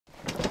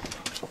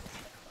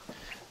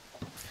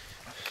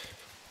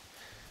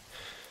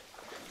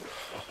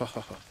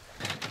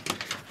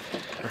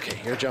Okay,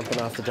 you're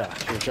jumping off the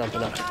dock. You're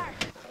jumping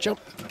off.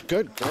 Jump.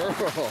 Good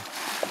girl.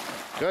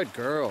 Good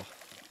girl.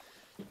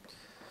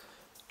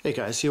 Hey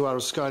guys,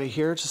 UOttawaScotty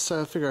here. Just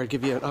figure I'd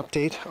give you an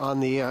update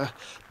on the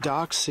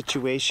dock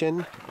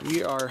situation.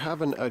 We are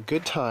having a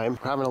good time.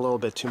 We're having a little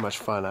bit too much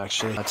fun,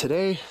 actually.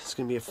 Today is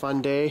going to be a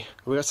fun day.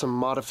 We got some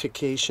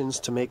modifications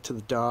to make to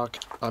the dock.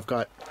 I've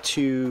got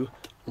two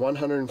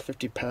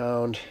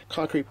 150-pound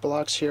concrete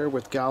blocks here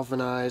with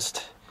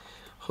galvanized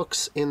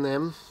hooks in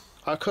them.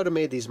 I could have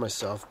made these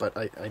myself, but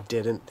I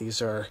didn't.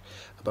 These are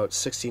about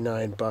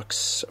 69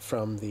 bucks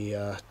from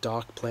the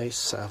dock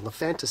place, La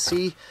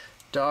Fantasy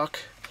Dock.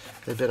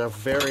 They've been a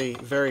very,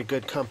 very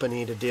good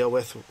company to deal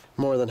with.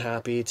 More than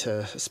happy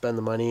to spend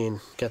the money and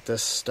get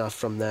this stuff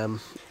from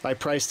them. I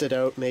priced it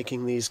out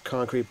making these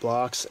concrete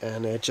blocks,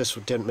 and it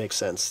just didn't make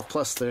sense.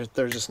 Plus,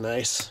 they're just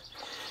nice,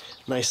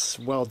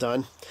 well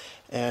done.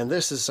 And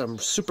this is, I'm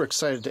super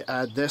excited to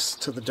add this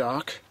to the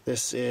dock.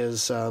 This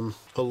is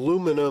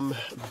aluminum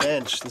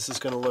bench. This is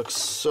going to look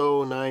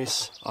so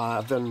nice.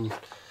 I've been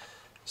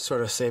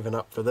sort of saving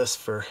up for this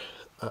for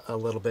a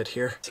little bit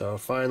here. So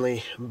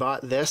finally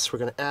bought this. We're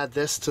going to add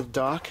this to the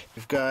dock.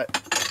 We've got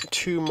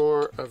two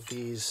more of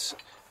these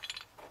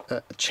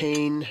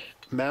chain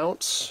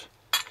mounts,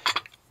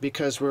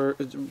 because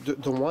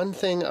the one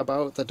thing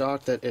about the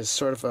dock that is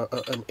sort of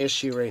an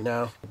issue right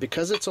now,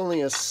 because it's only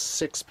a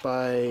 6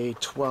 by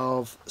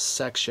 12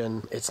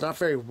 section, it's not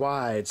very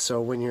wide, so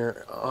when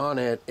you're on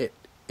it,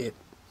 it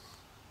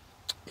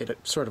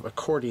sort of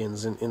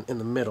accordions in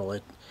the middle.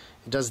 It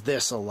does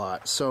this a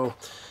lot. So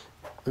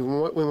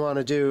what we want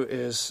to do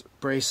is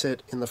brace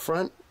it in the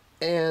front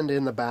and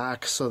in the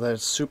back so that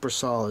it's super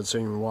solid, so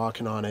when you're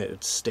walking on it,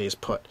 it stays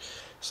put.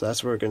 So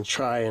that's what we're going to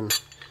try and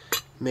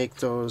make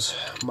those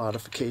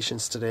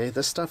modifications today.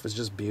 This stuff is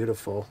just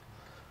beautiful.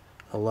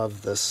 I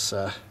love this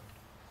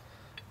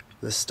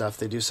this stuff.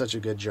 They do such a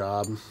good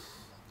job.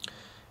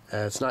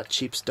 It's not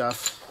cheap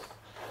stuff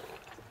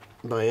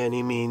by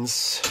any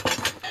means,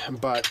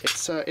 but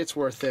it's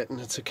worth it, and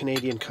it's a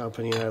Canadian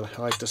company. I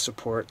like to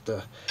support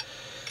the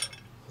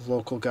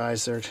local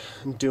guys. They're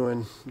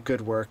doing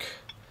good work,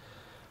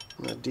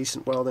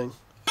 decent welding.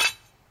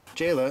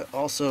 Jayla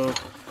also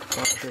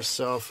got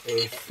herself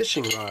a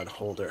fishing rod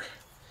holder,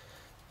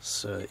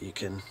 so that you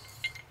can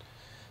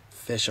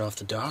fish off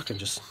the dock and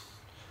just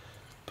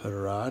put a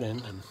rod in,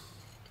 and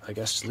I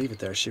guess just leave it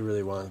there. She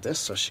really wanted this,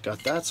 so she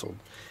got that, so we'll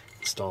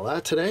install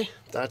that today.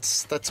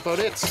 That's about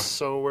it.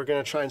 So we're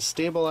going to try and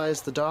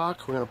stabilize the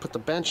dock. We're going to put the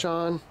bench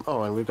on.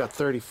 Oh, and we've got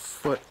 30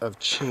 foot of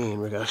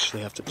chain. We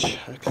actually have to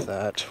check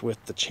that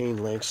with the chain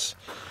links.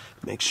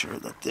 Make sure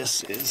that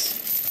this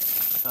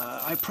is...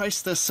 I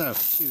priced this out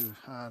too,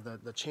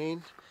 the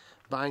chain.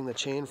 Buying the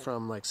chain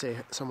from, like, say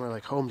somewhere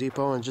like Home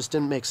Depot, and just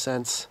didn't make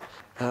sense.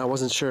 I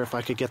wasn't sure if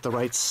I could get the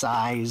right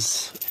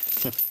size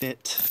to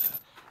fit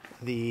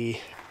these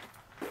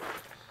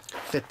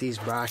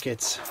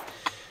brackets,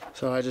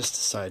 so I just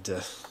decided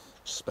to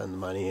spend the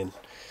money and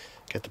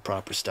get the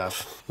proper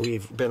stuff.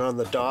 We've been on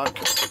the dock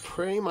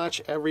pretty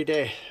much every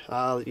day.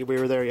 We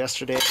were there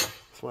yesterday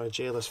with one of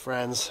Jayla's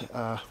friends.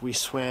 We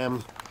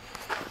swam.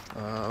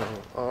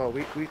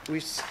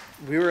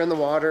 We were in the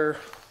water.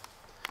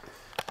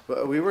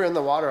 We were in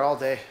the water all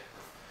day.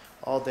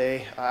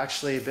 I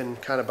actually have been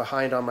kind of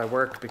behind on my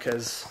work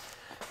because,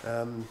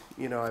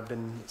 you know, I've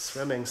been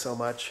swimming so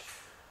much.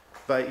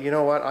 But you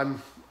know what?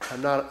 I'm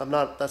not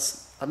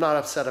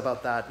upset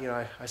about that. You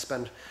know, I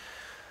spend,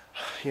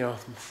 you know,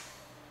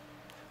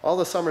 all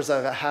the summers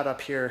I've had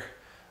up here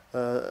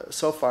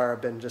so far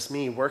have been just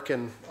me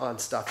working on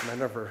stuff, and I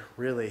never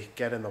really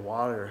get in the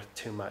water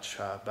too much.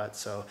 But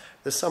so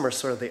this summer's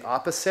sort of the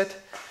opposite,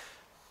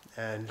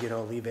 and you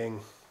know,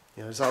 leaving.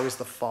 You know, there's always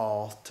the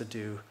fall to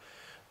do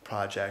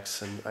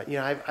projects, and you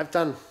know, I've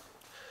done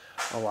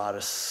a lot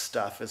of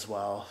stuff as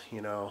well.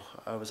 You know,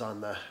 I was on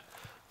the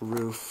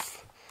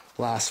roof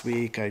last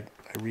week. I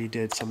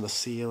redid some of the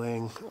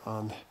ceiling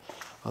on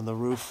the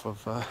roof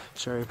of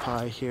Cherry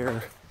Pie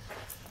here,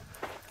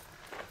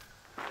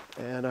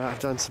 and I've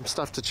done some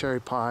stuff to Cherry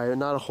Pie,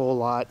 not a whole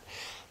lot,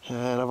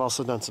 and I've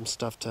also done some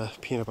stuff to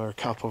Peanut Butter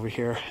Cup over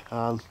here,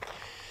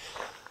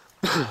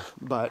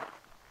 but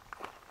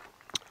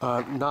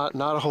not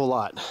a whole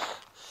lot,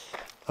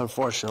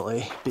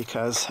 unfortunately,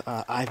 because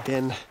I've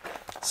been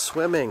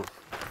swimming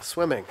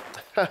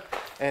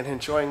and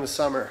enjoying the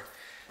summer,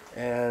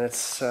 and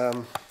it's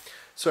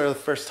sort of the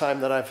first time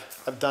that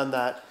I've done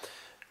that,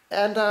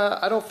 and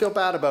I don't feel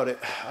bad about it.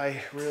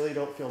 I really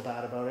don't feel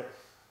bad about it.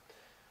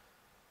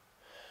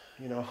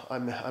 You know,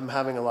 I'm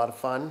having a lot of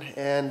fun,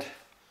 and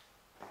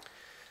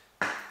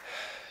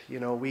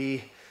you know,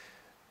 we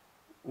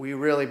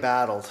really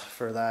battled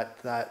for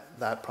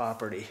that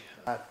property.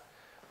 At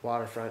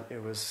Waterfront,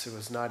 it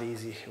was not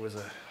easy. It was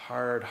a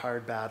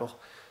hard battle,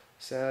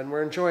 so, and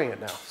we're enjoying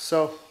it now.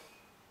 So,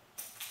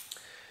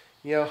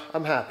 you know,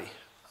 I'm happy.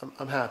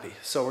 I'm happy.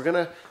 So we're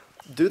gonna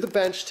do the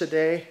bench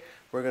today.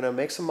 We're gonna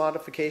make some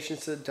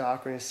modifications to the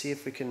dock. We're gonna see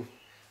if we can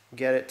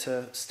get it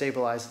to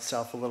stabilize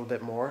itself a little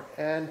bit more.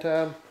 And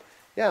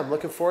yeah, I'm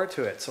looking forward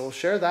to it. So we'll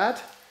share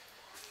that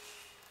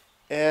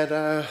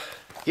And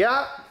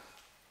yeah.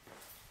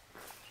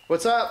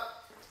 What's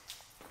up?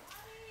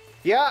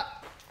 Yeah.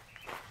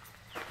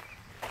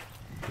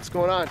 What's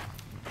going on?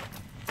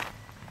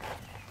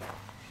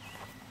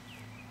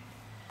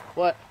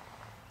 What?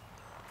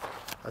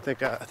 I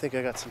think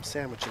I got some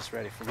sandwiches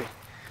ready for me.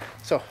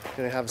 So, I'm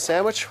gonna have a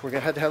sandwich. We're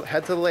gonna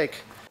head to the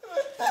lake.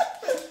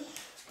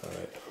 All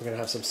right, we're gonna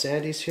have some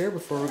sandies here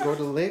before we go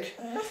to the lake.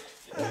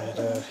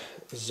 And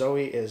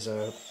Zoe is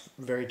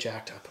very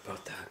jacked up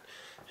about that.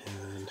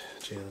 And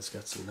Jayla's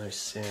got some nice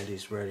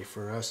sandies ready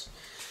for us.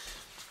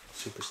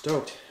 Super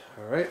stoked.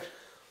 All right.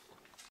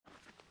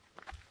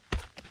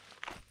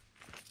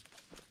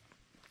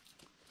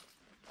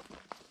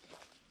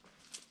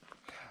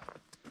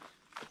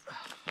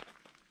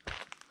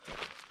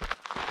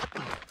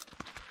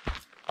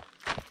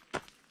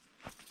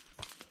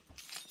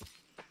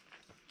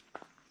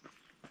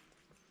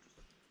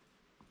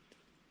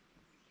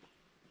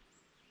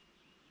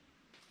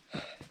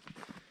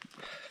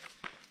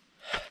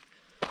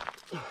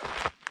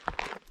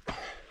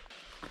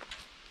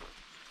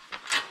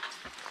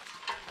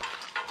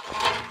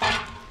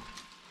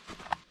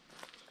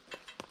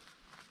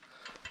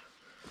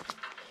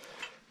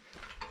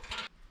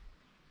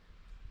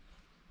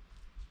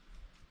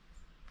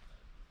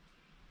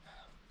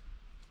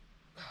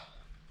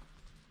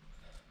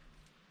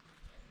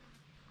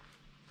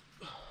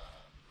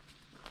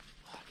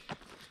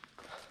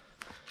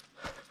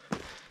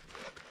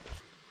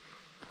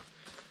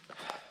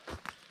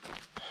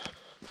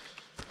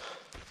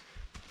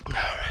 All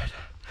right.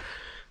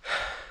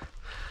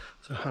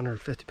 So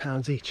 150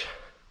 pounds each.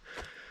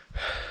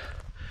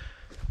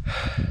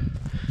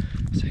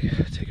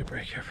 Let's take a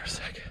break here for a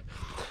sec.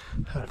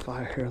 Had a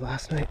fire here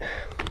last night.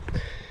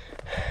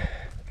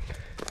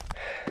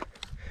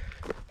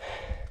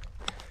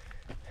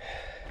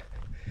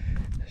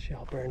 She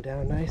all burned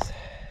down nice.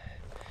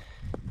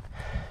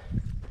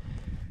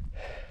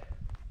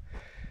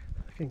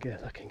 Looking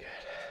good, looking good.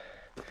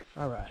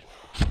 All right.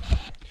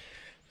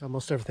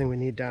 Almost everything we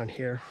need down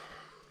here.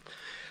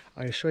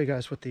 I'll show you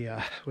guys what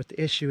the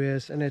issue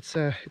is, and it's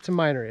a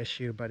minor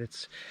issue, but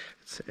it's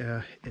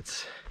an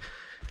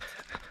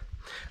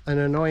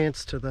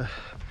annoyance to the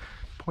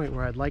point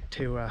where I'd like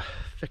to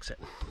fix it.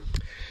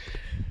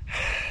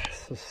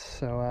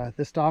 So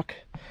this dock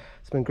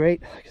has been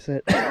great. Like I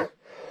said,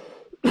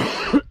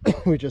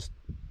 we just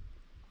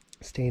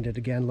stained it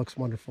again. Looks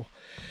wonderful.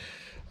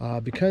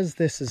 Because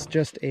this is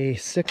just a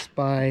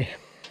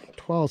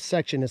 6x12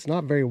 section, it's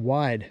not very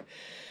wide.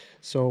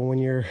 So when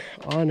you're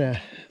on an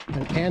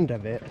end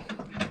of it,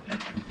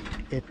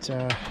 it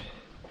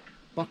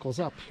buckles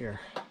up here,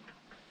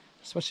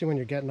 especially when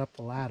you're getting up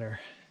the ladder.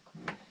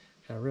 Kind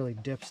of really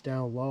dips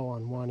down low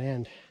on one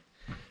end,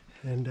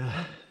 and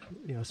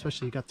you know,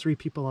 especially you got 3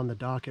 people on the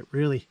dock, it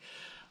really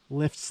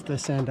lifts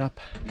this end up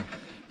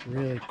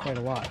really quite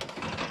a lot.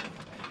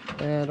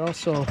 And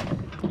also,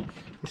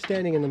 you're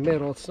standing in the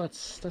middle.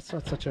 That's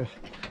not such a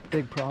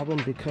big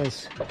problem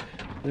because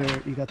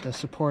there you got the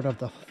support of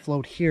the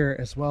float here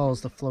as well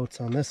as the floats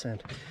on this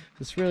end.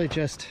 It's really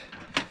just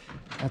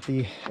at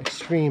the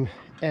extreme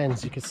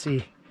ends. You can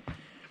see,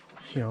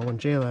 you know, when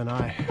Jayla and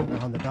I are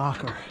on the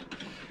dock, or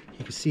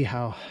you can see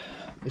how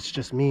it's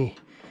just me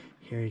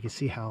here. You can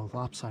see how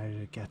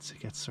lopsided it gets. It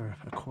gets sort of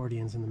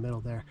accordions in the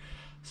middle there.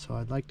 So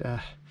I'd like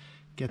to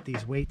get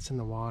these weights in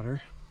the water.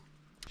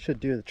 Should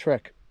do the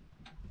trick.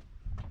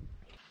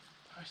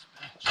 Nice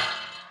bench.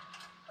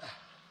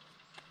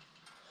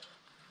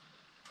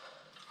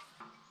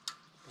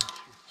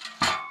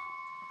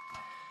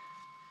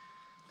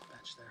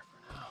 There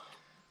for now.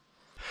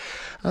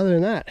 Other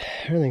than that,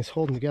 everything's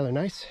holding together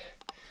nice.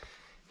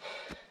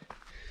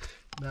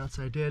 Bounce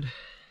I did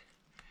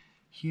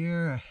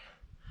here,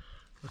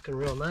 looking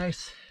real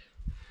nice.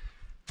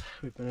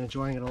 We've been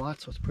enjoying it a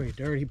lot, so it's pretty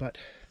dirty, but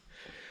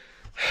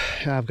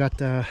I've got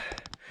a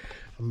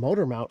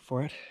motor mount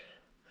for it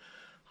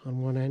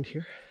on one end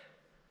here.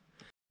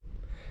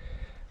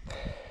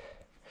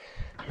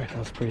 All right, that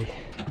was pretty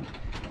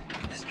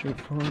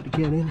straightforward to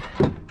get in.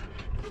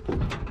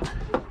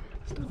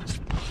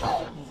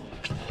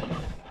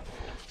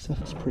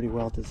 Stuff is pretty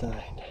well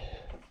designed.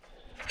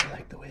 I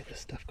like the way this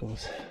stuff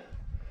goes.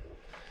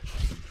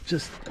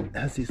 Just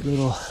has these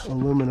little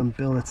aluminum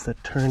billets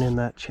that turn in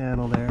that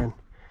channel there. And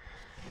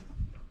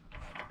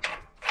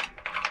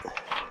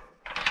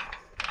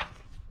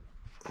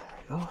there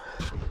we go.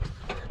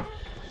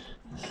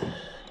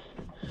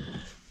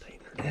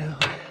 Tighten her down.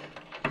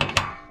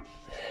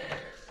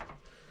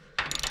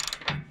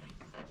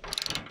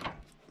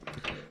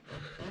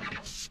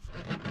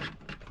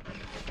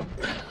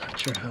 Not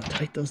sure how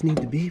tight those need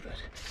to be, but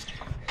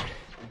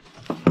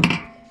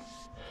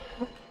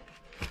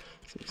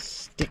some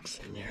sticks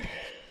in there.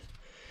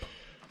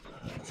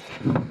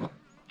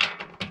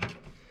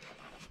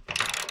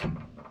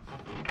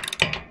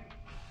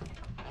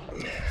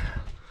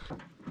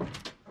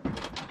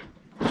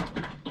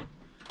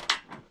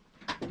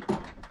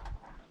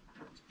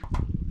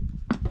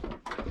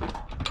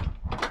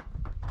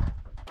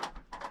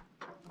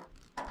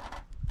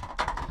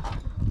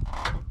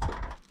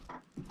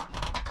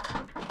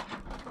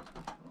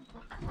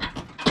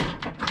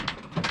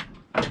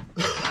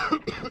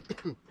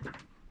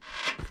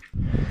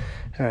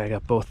 Alright, I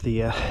got both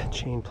the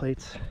chain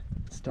plates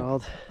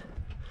installed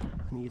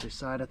on either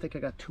side. I think I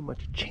got too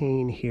much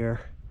chain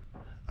here.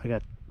 I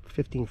got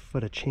 15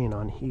 foot of chain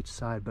on each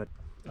side, but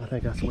I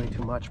think that's way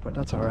too much, but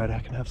that's alright. I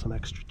can have some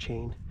extra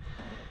chain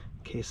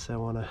in case I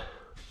want to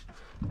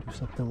do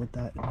something with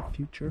that in the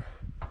future.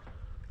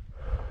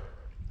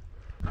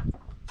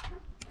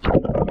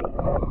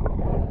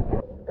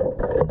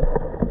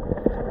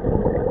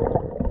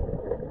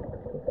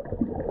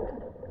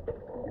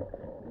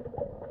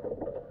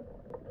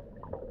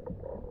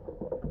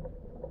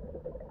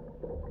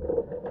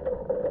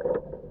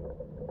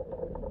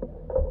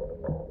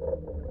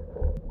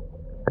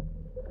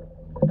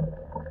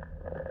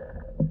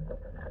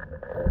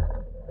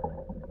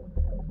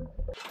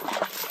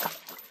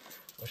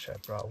 Wish I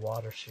brought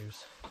water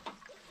shoes.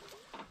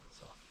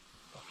 So,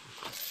 fuck you.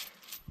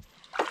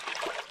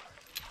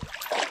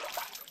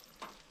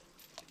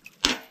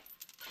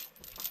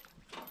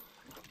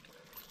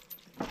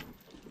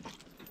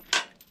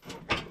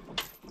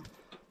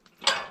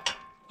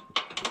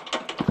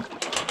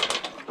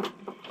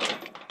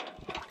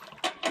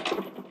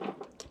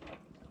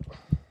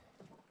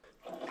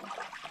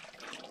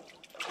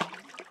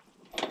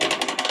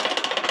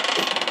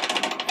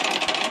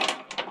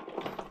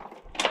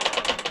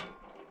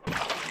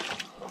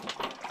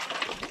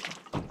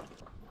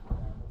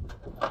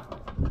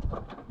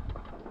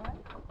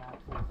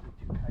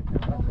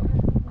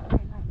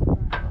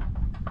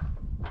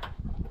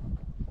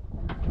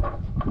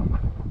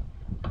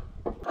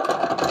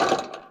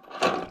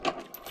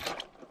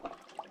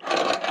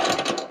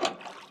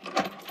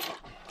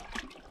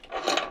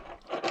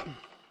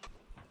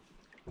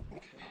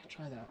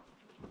 Try that.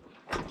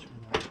 Just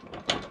need to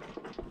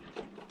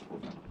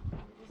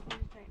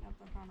tighten up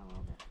the front a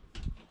little bit.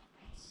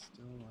 It's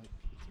still like,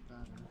 it's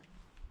better.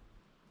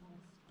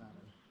 It's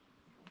better.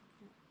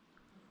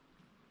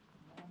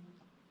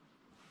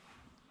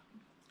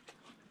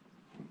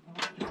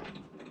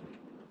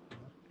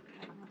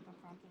 Tighten up the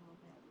front a little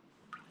bit.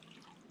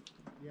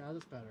 Yeah,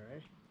 that's better,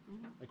 eh?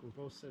 Like we're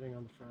both sitting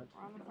on the front.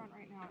 We're on the front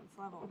right now. It's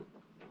level.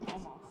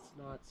 Almost. It's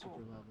not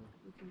super level.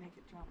 We can make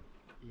it jump.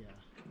 Yeah.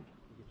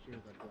 You can hear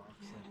the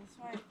blocks. Yeah, that's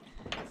why.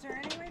 Is there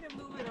any way to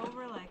move it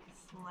over like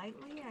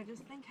slightly? I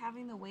just think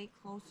having the weight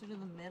closer to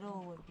the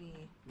middle would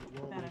be beneficial.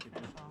 It won't make a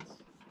difference.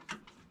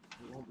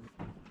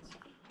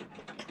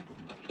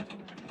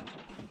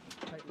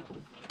 Tighten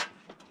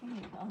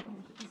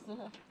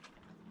up.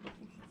 You can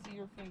see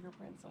your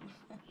fingerprints on it.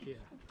 Yeah.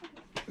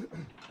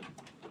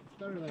 It's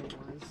better than it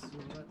was, so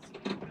let's...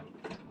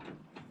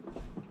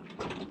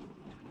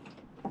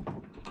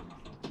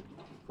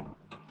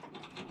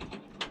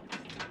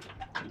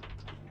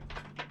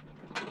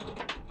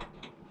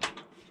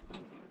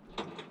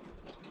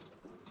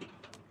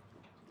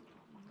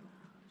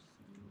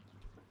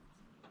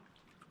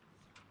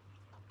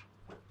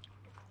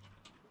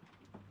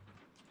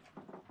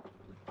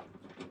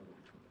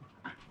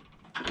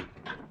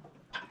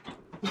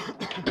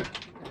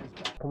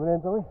 Coming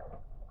in, Zoey?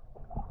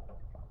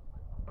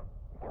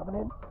 Coming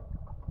in?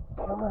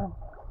 Come on.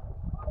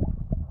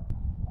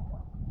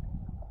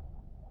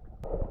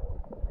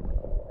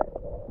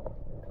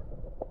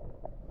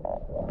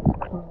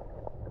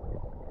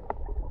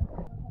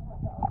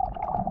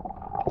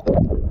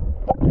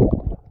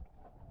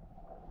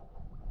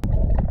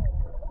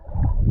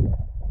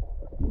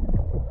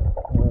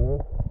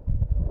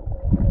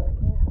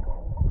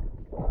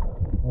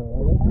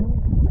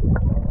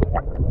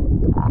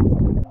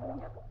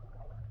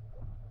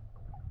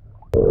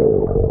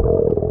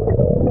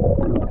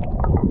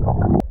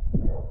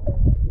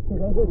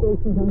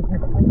 You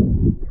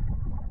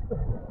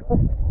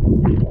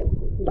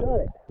got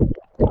it.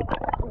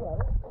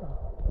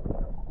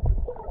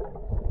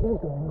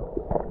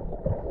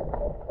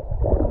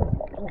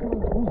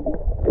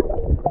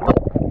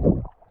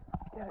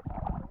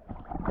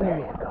 There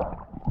you go.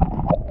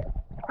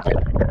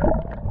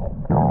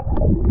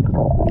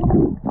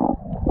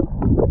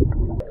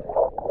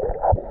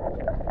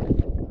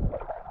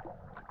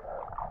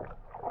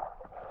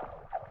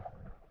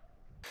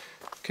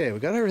 Okay, we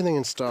got everything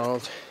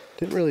installed.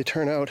 Didn't really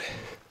turn out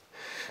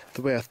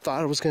the way I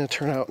thought it was going to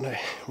turn out, and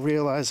I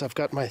realized I've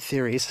got my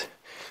theories.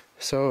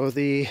 So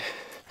the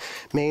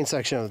main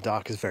section of the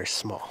dock is very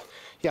small.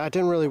 Yeah, it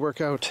didn't really work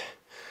out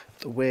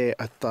the way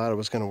I thought it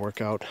was going to work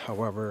out.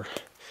 However,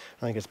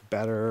 I think it's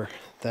better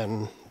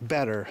than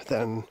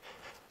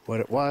what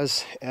it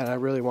was, and I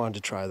really wanted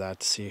to try that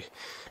to see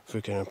if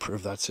we can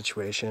improve that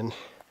situation.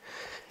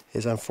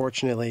 Is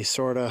unfortunately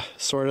sort of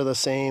the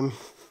same.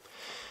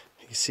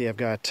 You see, I've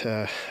got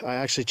I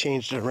actually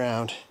changed it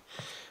around.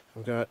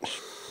 I've got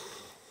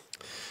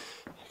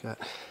a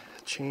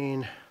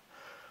chain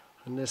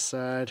on this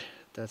side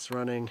that's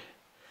running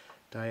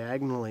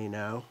diagonally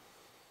now,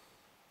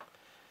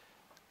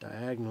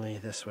 diagonally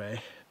this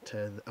way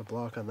to a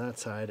block on that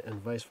side,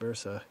 and vice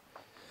versa.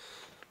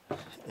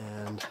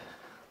 And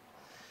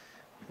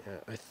yeah,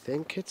 I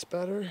think it's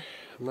better.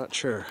 I'm not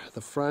sure.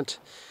 The front,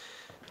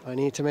 I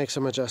need to make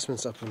some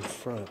adjustments up in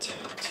front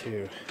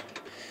too.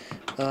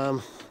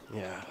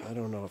 Yeah, I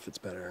don't know if it's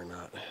better or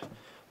not.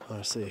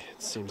 Honestly,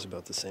 it seems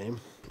about the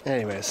same.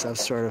 Anyways,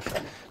 that's sort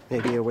of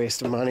maybe a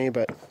waste of money,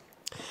 but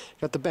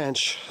got the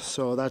bench,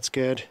 so that's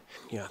good.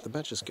 Yeah, the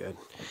bench is good.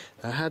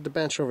 I had the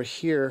bench over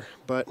here,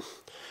 but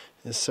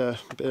it's kind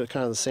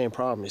of the same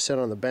problem. You sit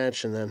on the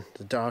bench and then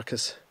the dock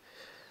is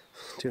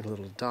doing a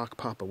little dock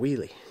pop a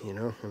wheelie, you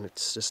know, and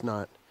it's just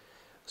not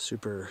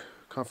super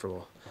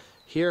comfortable.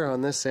 Here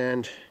on this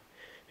end,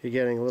 you're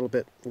getting a little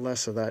bit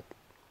less of that.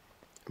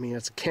 I mean,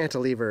 it's a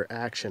cantilever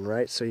action,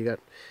 right? So you got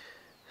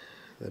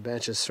the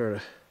bench is sort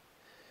of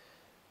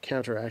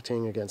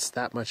counteracting against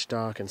that much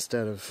dock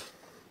instead of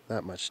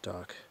that much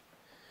dock.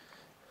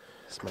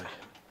 That's my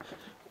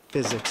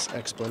physics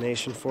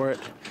explanation for it.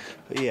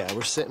 But yeah,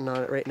 we're sitting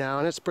on it right now,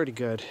 and it's pretty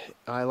good.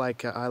 I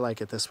like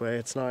it this way.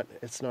 It's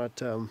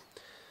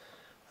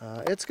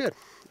good.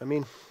 I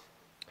mean,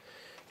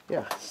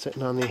 yeah,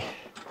 sitting on the,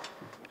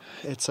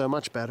 it's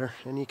much better,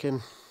 and you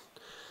can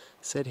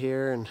sit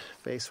here and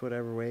face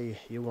whatever way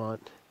you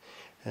want.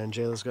 And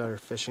Jayla's got her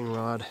fishing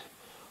rod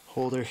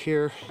holder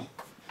here.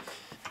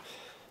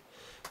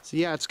 So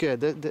yeah, it's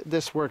good.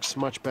 This works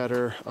much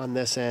better on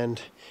this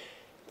end.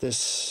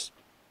 This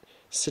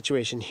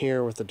situation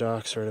here with the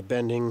dock sort of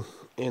bending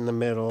in the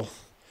middle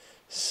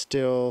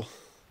still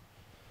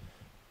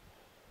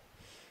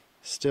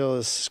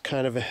is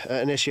kind of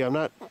an issue. I'm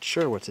not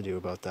sure what to do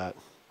about that.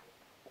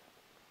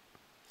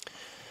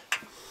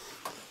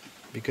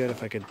 It'd be good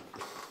if I could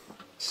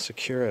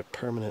secure it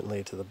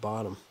permanently to the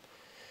bottom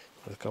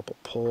with a couple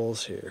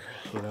poles here.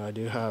 You know, I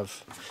do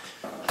have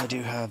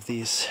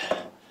these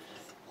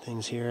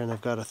things here, and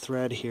I've got a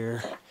thread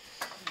here.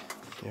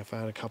 You know, if I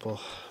had a couple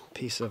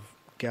pieces of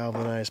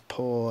galvanized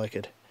pole, I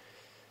could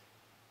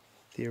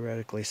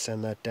theoretically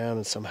send that down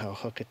and somehow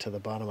hook it to the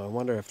bottom. I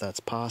wonder if that's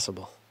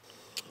possible.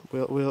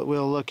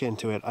 We'll look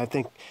into it. I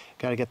think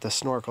got to get the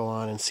snorkel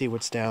on and see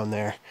what's down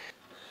there.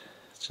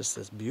 It's just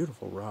this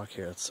beautiful rock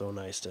here. It's so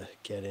nice to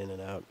get in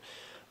and out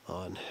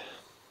on.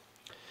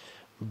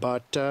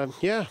 But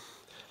yeah,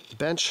 the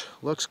bench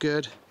looks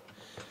good.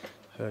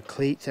 A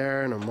cleat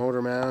there and a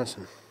motor mount,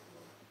 and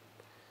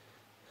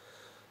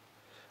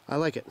I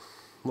like it.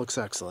 Looks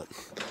excellent.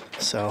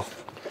 So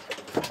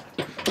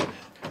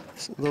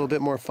a little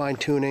bit more fine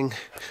tuning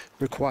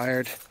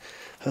required.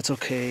 That's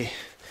okay.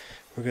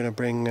 We're gonna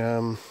bring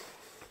we're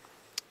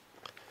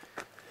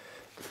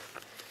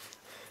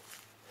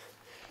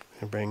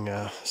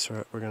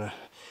gonna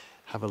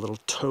have a little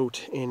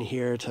tote in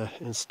here to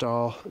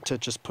install, to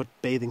just put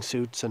bathing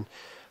suits and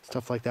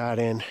stuff like that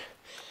in.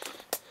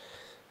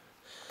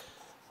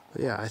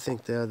 But yeah, I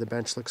think the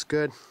bench looks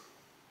good.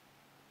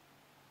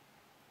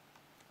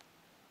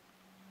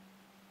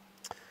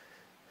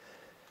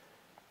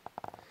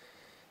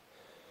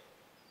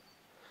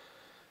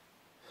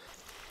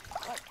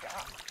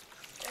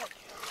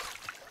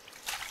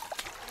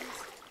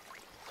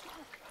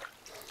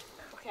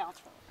 Okay, I'll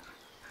throw it.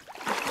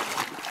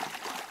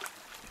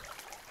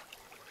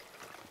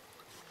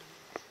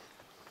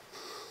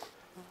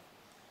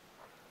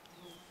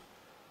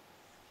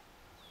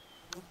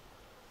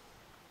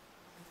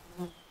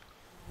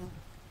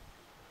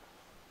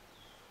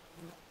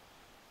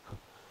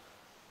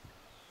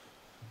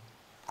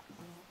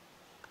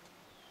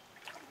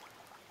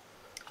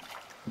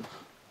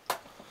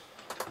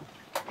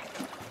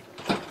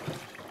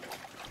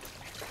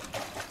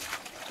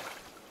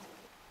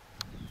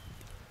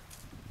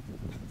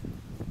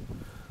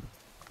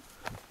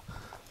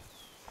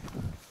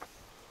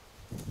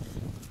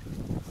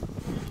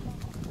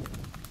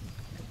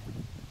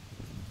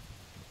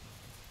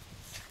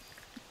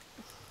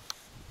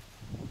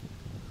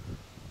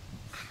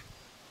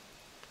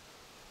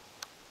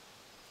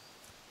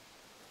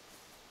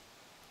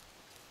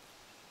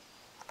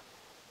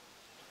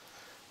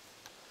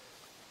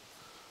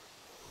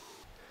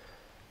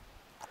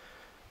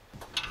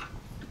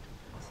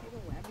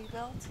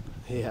 Belt.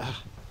 Yeah.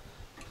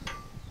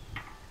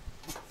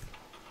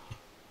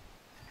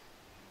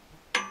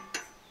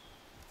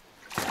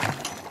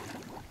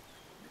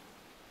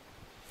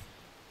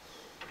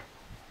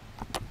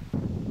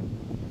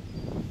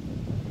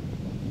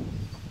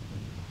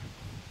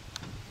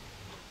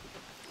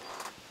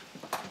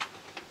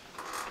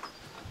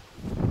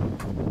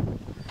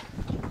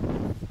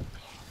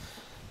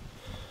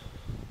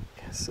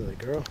 Silly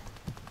girl.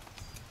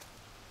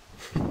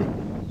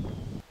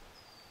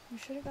 We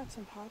should have got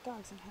some hot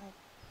dogs and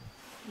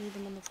leave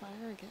them in the fire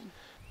again.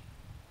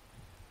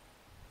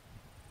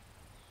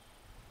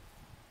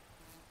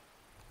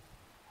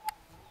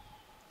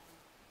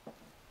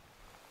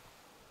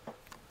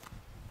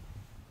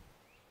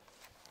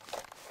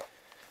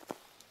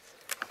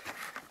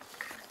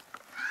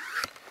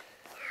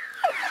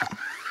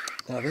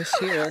 Now this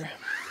here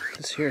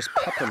is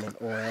peppermint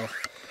oil.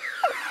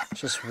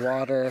 Just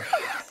water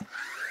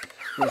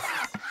with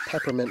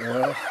peppermint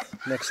oil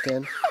mixed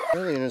in.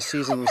 Early in the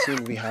season, we seem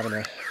to be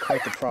having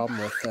quite the problem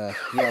with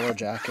yellow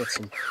jackets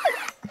and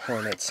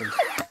hornets and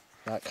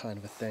that kind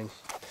of a thing.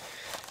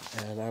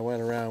 And I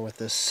went around with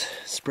this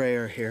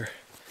sprayer here,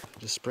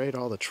 just sprayed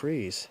all the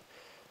trees.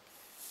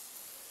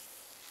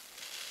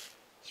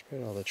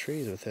 Sprayed all the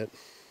trees with it.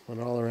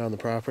 Went all around the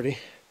property,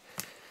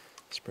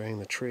 spraying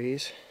the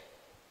trees.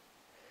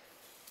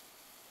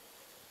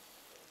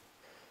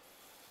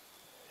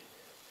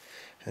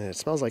 And it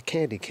smells like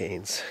candy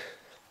canes.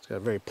 It's got a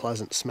very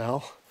pleasant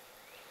smell,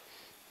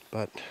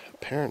 but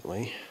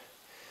apparently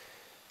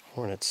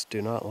hornets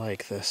do not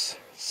like this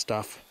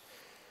stuff.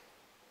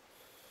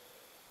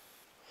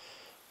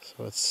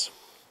 So it's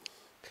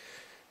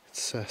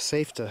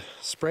safe to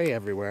spray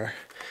everywhere.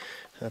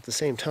 And at the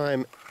same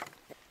time,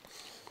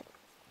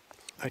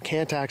 I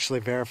can't actually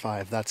verify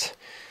if that's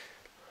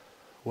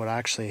what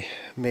actually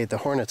made the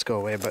hornets go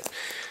away, but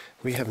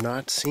we have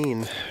not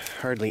seen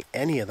hardly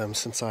any of them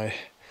since I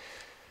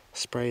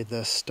sprayed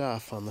this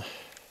stuff on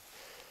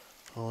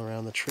all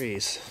around the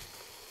trees.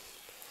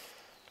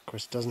 Of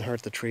course, it doesn't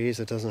hurt the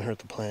trees, it doesn't hurt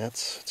the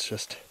plants, it's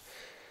just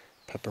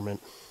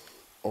peppermint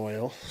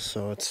oil,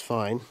 so it's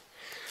fine.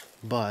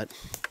 But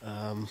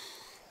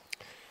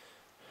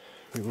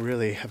we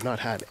really have not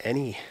had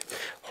any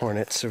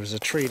hornets. There was a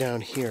tree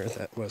down here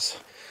that was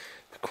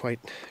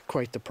quite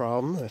the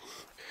problem,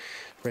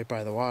 right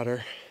by the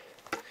water.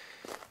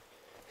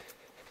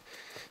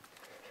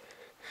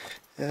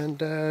 And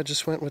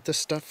just went with this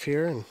stuff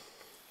here, and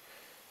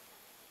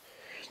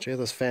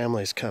Jayla's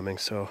family's coming,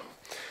 so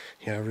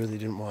yeah, I really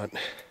didn't want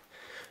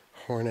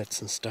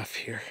hornets and stuff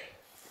here.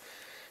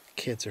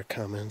 Kids are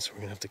coming, so we're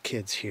gonna have the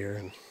kids here,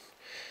 and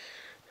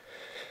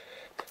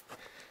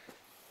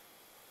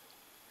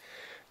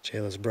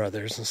Jayla's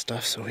brothers and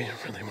stuff, so we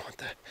didn't really want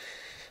that.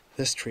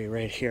 This tree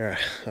right here,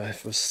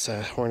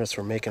 hornets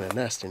were making a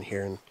nest in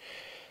here, and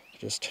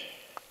just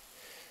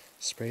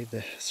sprayed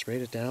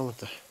it down with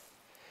the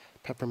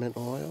peppermint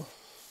oil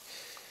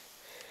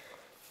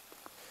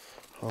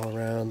all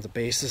around the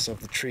bases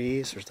of the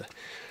trees. There's the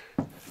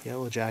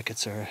yellow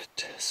jackets are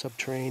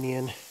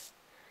subterranean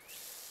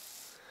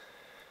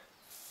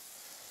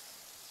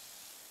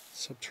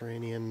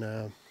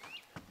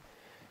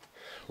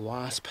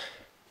wasp.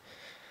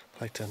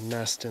 Like to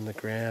nest in the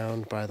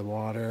ground by the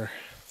water.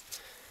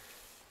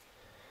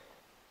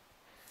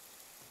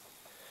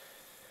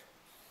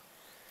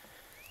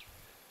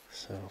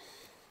 So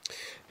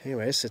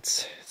anyways,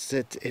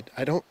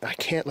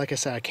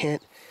 I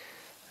can't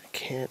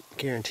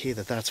guarantee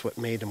that that's what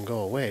made them go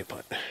away,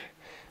 but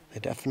they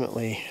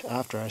definitely,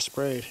 after I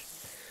sprayed,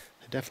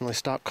 they definitely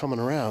stopped coming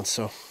around.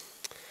 So,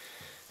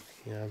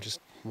 you know, I'm just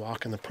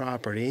walking the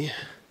property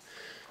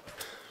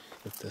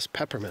with this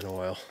peppermint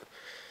oil.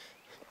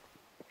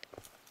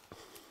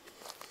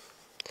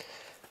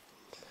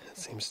 It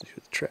seems to do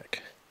the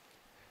trick.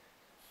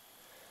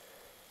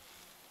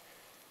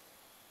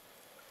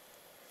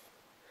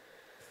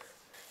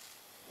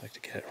 I like to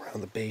get it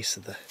around the base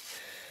of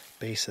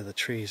the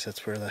trees.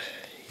 That's where the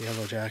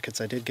yellow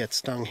jackets, I did get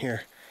stung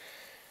here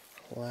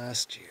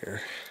last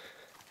year.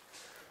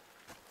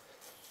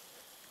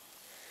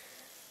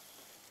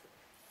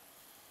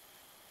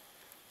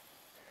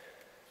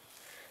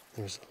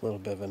 There was a little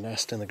bit of a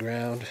nest in the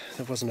ground.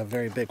 It wasn't a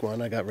very big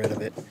one. I got rid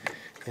of it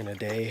in a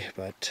day,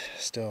 but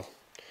still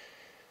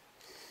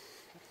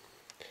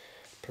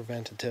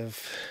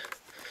preventative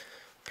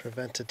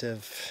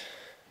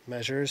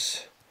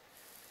measures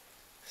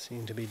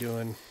seem to be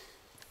doing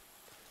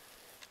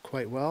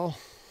quite well.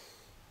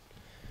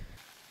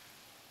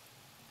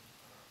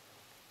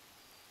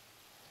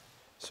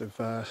 So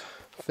I've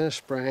finished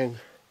spraying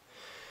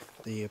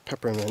the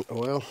peppermint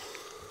oil,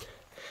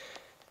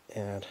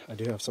 and I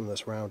do have some of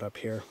this Roundup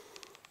here.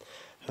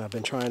 And I've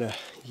been trying to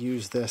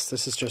use this.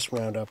 This is just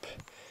Roundup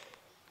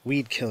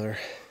weed killer.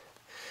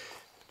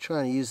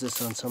 Trying to use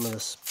this on some of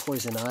this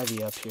poison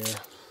ivy up here.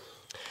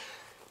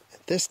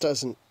 This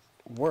doesn't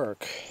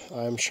work.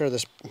 I'm sure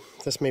this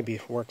maybe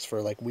works for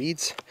like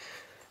weeds.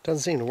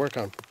 Doesn't seem to work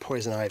on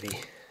poison ivy.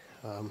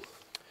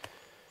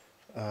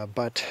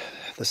 But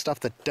the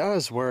stuff that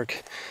does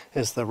work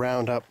is the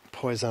Roundup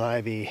poison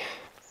ivy,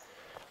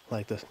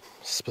 like the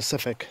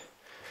specific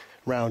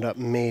Roundup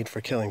made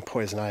for killing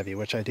poison ivy,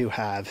 which I do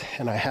have,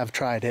 and I have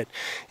tried it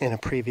in a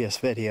previous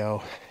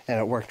video, and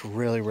it worked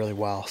really, really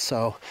well.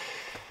 So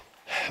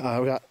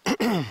we got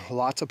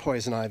lots of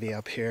poison ivy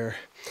up here.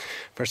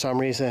 For some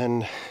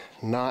reason,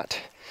 not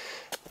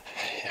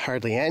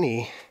hardly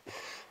any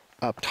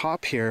up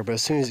top here, but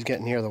as soon as you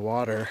get near the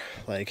water,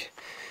 like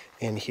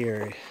in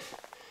here,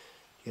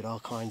 you get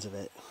all kinds of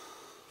it.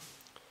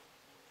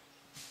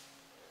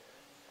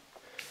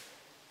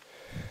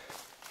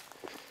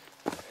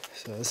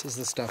 So this is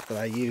the stuff that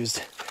I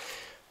used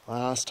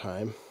last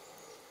time.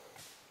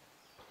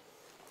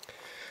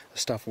 The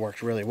stuff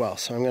worked really well,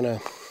 so I'm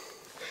gonna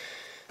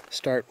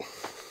start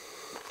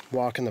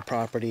walking the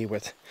property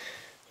with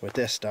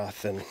this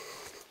stuff, and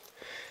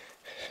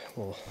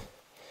we'll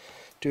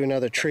do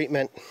another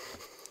treatment,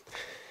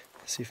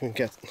 see if we can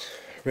get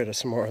rid of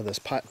some more of this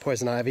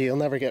poison ivy. You'll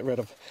never get rid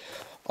of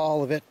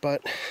all of it,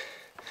 but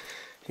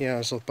you know,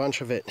 there's a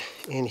bunch of it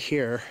in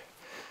here,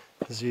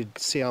 as you'd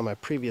see on my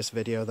previous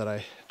video that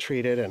I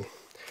treated and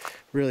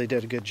really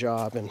did a good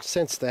job. And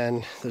since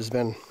then, there's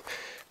been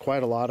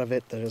quite a lot of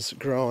it that has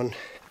grown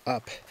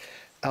up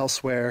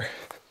elsewhere.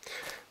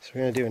 So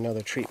we're going to do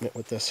another treatment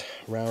with this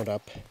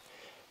Roundup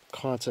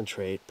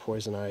concentrate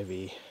poison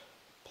ivy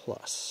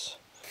plus.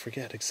 I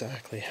forget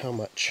exactly how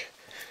much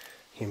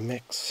you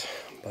mix,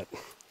 but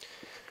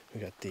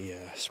we got the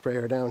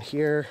sprayer down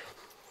here,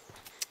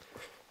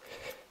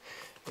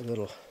 a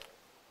little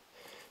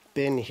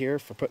bin here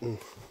for putting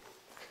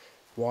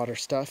water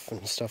stuff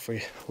and stuff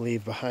we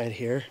leave behind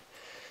here.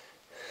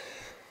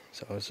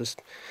 So it's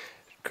just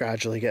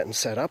gradually getting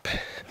set up,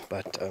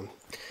 but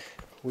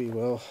we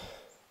will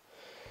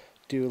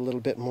do a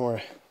little bit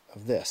more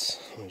of this.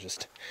 Let me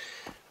just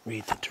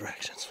read the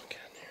directions again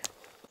here.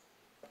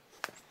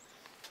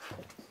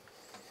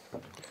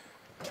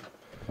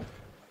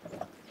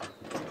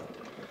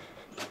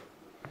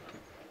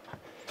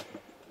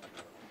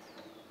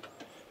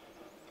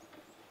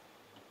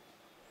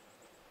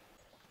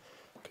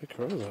 Good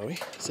girl,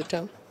 Zoey. Sit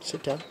down.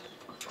 Sit down.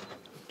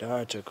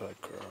 That's a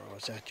good girl.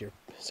 Is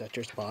that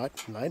your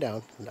spot? Lie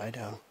down. Lie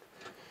down.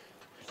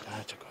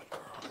 That's a good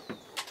girl.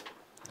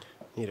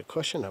 Need a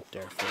cushion up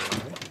there for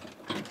you, right?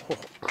 Oh.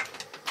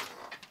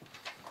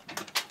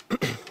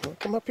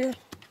 Come up here.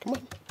 Come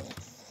on.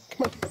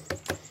 Come on.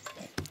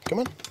 Come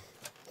on.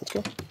 Let's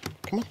go.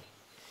 Come on.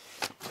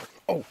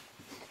 Oh.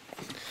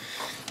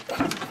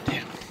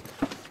 Damn.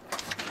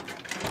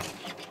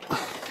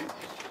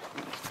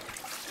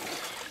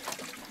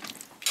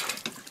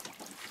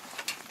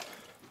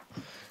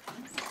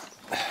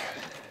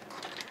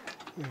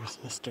 Where's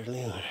Mr.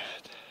 Loon?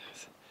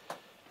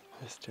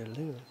 Mr.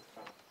 Loon.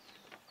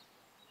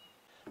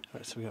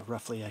 Alright, so we got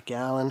roughly a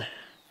gallon of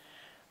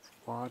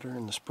water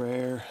in the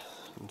sprayer.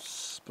 It's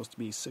supposed to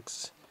be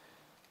six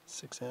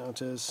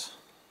ounces.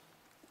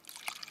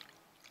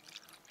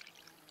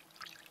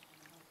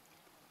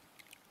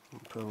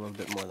 Put a little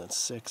bit more than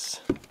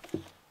 6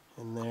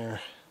 in there.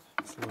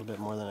 It's a little bit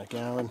more than a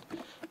gallon. It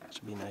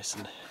should be nice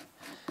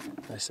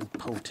and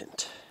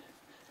potent.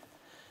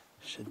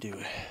 Should do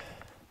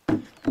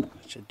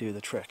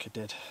the trick. It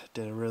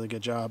did a really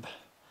good job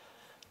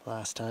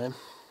last time.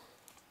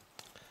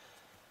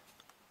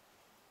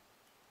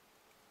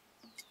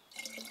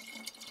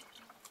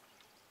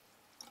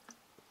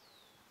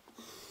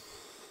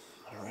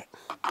 All right.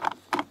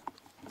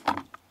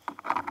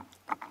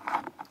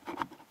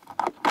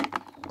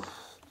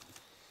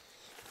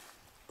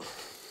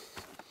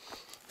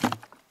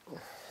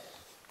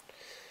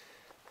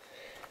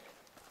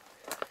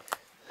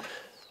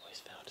 Always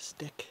found a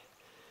stick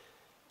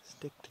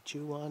to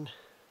chew on.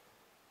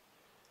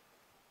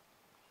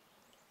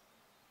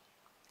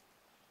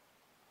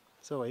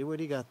 Zoey, what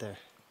do you got there?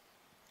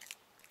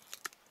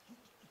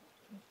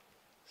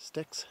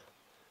 Sticks?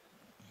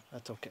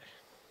 That's okay.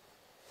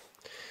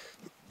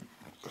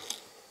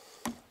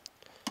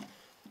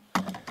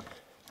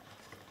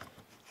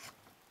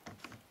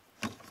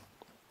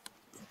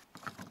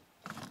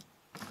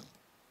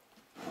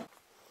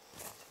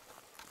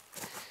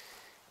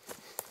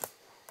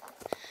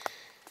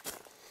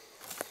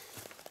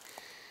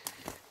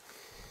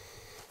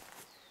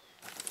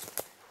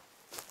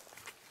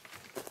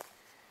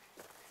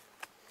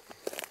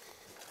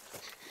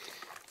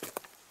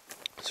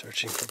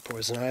 Searching for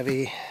poison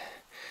ivy.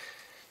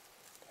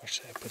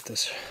 Actually, I put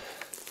this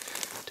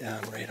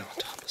down right on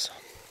top of some.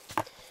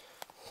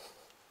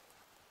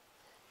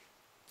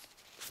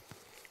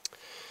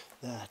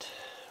 That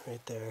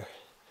right there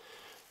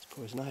is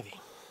poison ivy.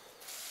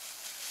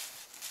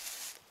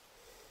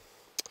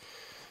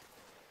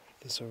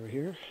 This over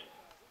here,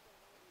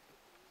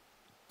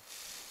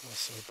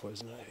 also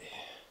poison ivy.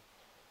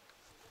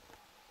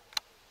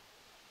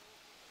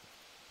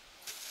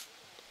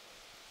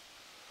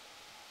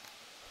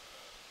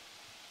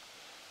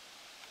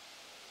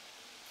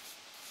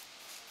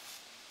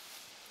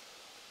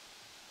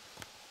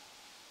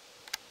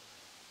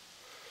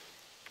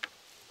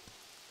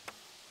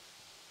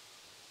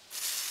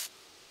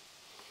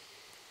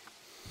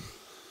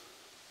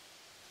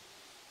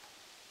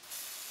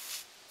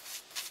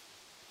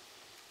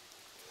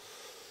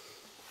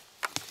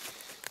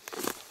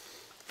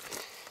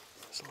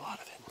 There's a lot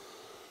of it.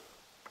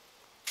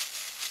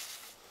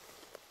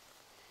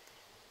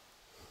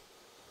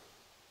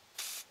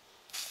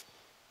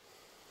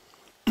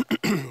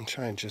 I'm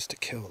trying just to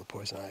kill the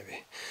poison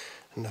ivy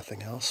and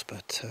nothing else,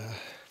 but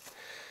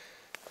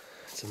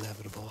it's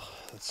inevitable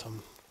that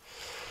some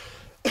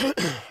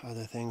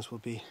other things will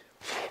be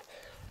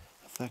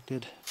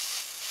affected,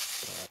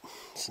 but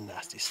it's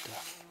nasty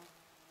stuff.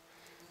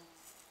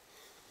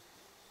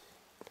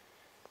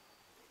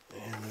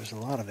 And there's a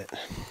lot of it.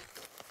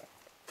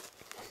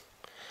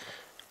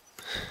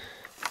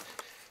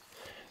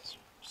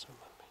 Some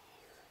up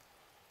here.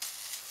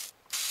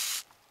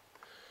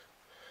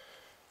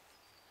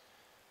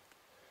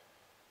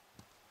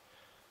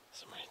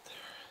 Some right there.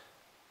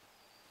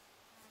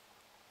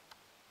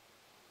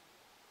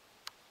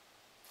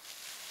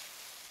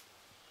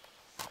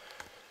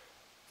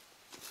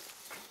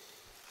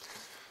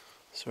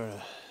 Sort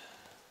of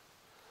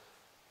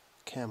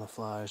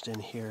camouflaged in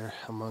here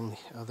among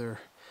the other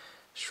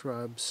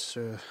shrubs,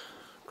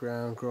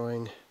 ground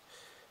growing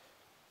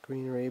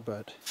greenery,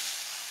 but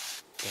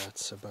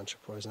that's a bunch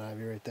of poison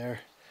ivy right there.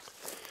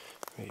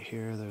 Right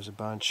here there's a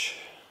bunch,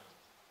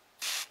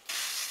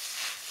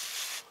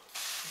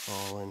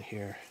 all in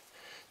here,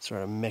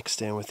 sort of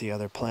mixed in with the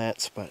other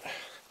plants, but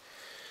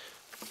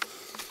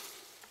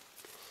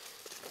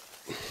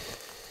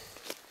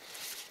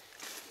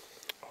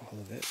all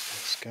of it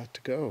has got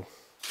to go.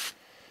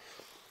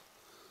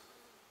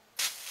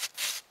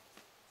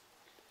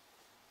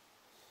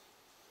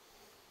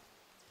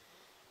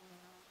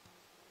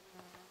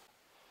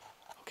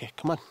 Okay,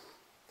 come on.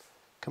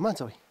 Come on,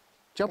 Zoey.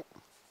 Jump.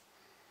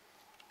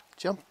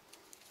 Jump.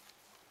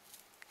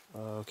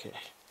 Okay.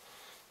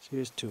 She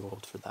is too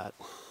old for that.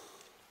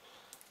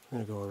 I'm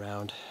gonna go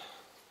around.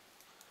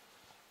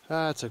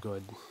 That's a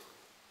good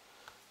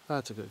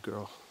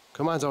girl.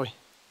 Come on, Zoey.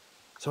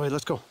 Zoey,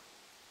 let's go.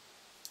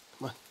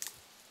 Come on.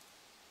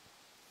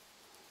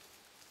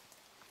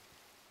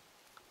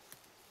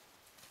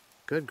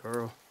 Good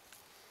girl.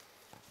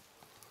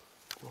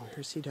 Oh,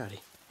 here, see Daddy.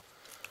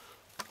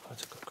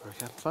 That's a good girl. You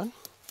having fun?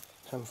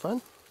 Having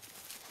fun?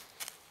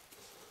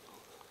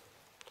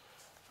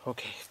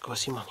 Okay, go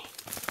see Mommy.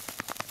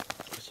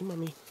 Go see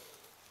Mommy.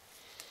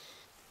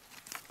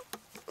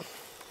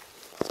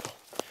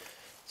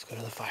 Let's go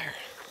to the fire.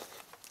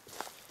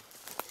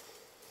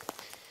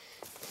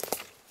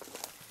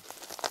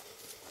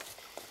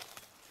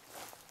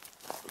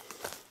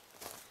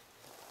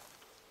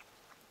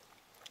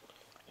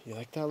 You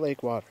like that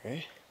lake water,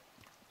 eh?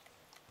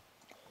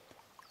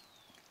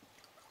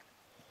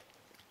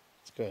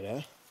 It's good,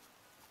 huh?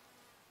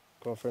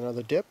 Go for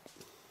another dip.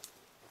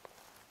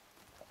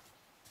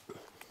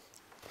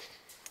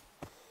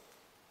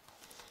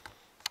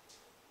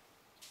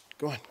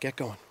 Go on, get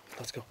going.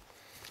 Let's go.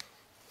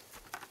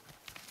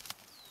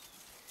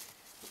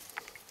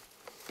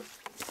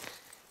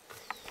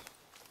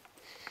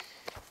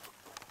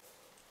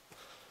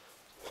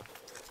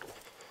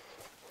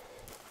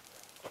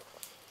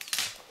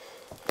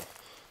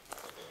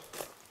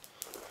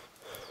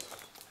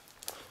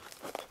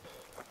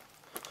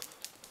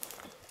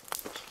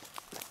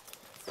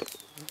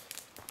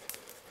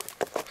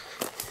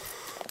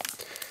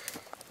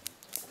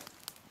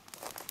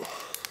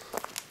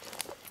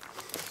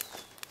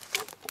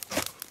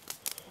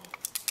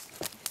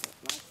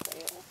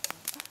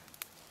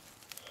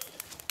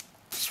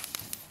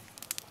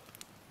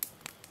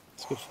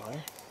 It's good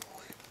fire.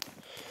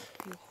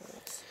 Few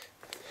holes.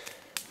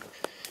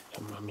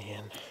 Have Mommy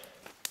in.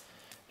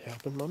 You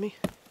helping Mommy?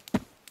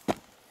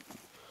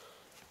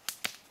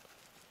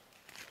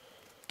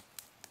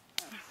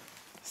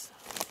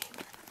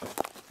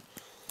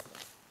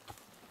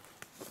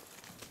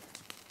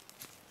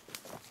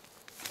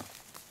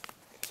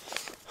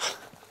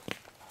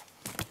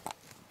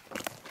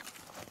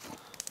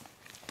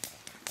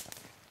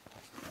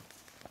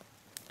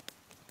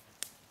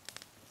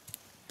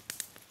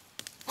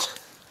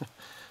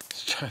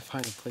 Just try to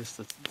find a place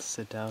to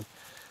sit down.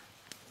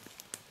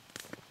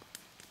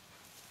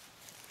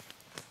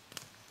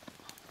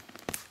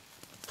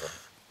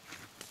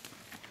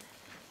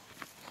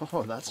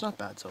 Oh, that's not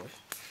bad, Zoey.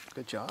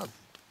 Good job.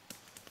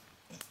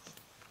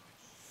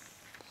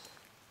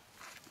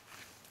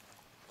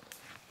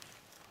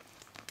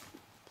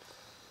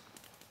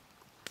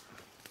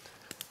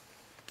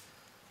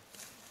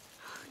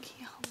 Can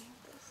you help me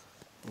with this?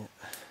 Yeah.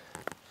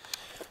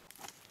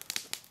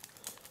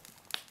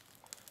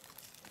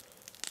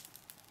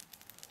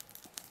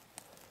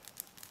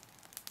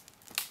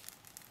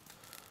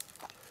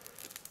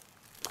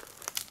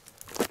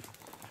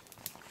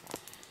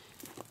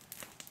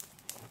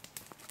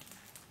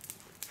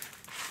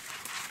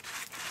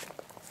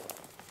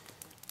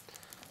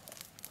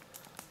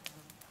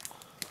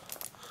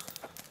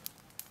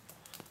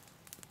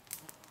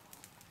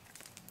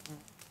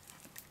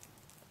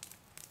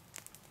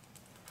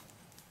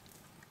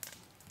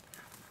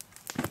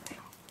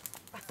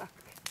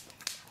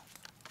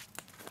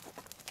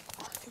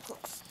 Too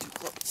close.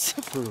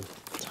 Too close.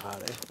 It's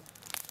hot, eh?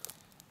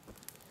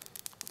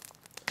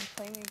 The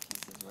flaming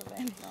pieces were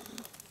landing on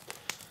me.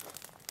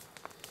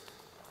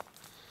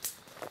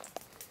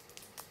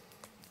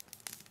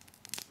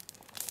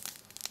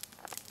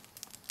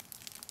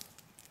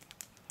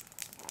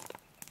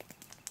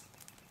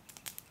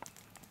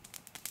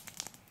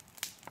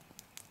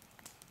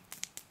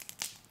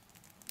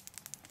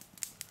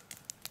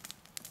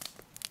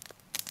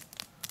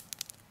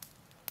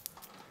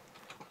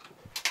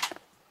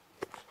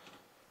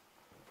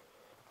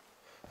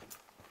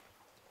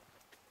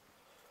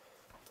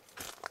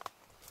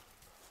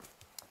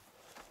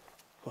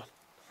 Come on.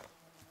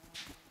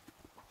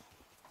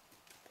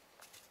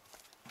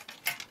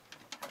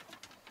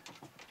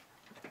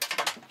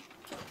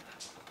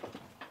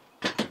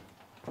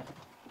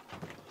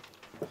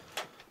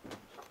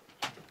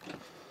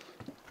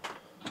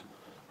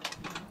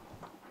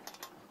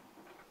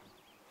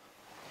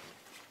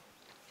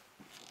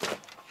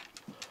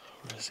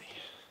 Where is he?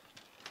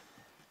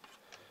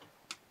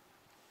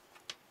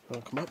 You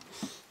wanna come up?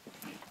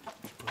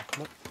 You wanna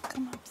come up?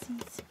 Come up,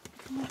 please.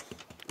 Come on.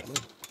 Come on,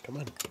 come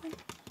on,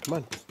 come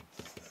on.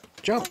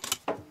 Jump!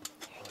 Oh,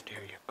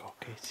 there you go.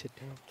 Okay, sit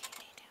down.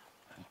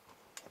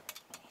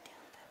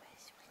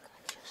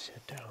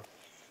 Sit down.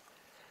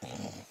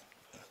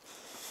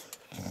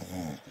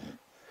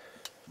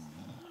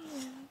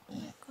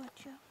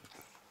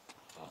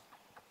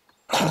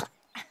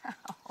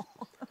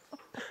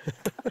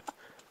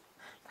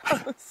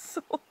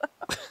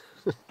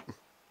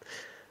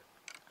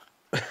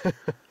 I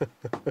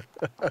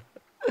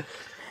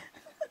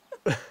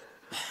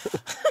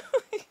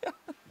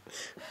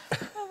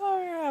thought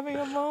we were having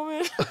a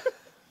moment.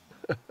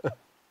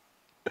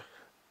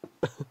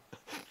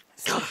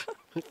 Oh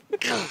my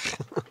god.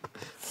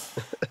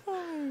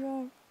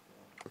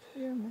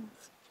 You're a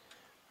mess.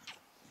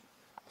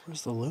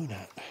 Where's the loon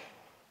at? I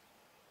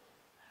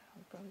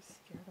probably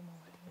scared him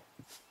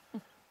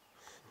away.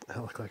 I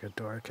look like a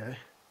dork, eh?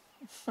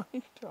 No,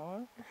 you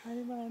don't. You're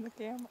hiding behind the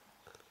camera.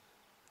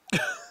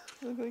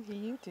 You look like a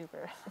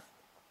YouTuber.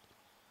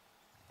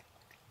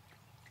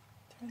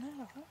 Turn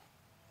that off.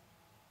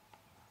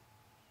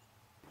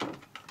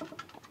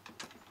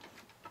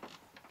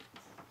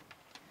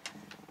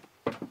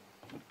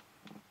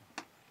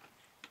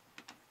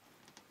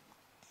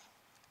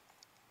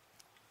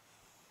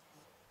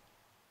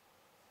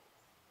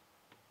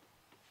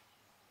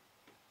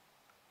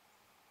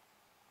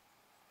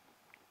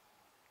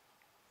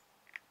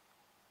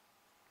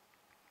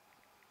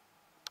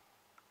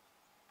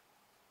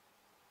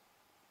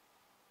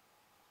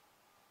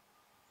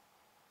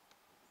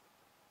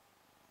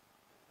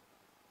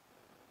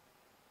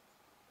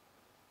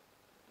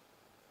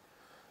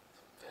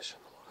 Fish in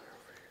the water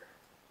over here.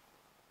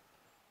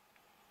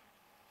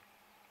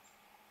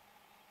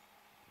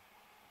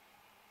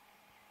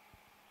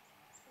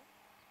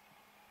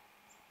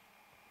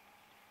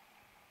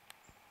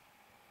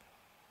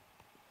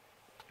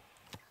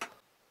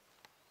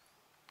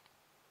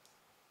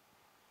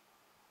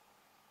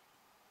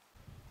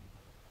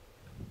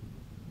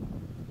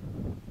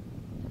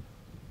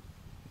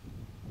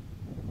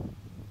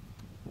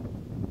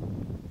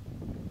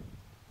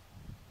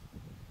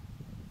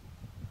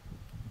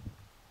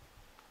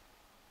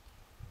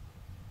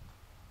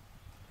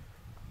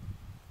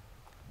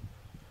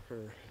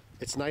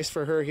 It's nice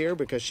for her here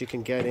because she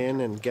can get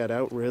in and get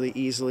out really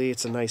easily.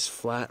 It's a nice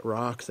flat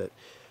rock that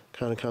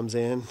kind of comes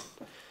in.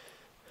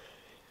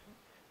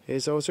 Hey,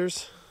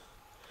 Zozers?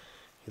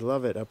 You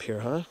love it up here,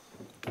 huh?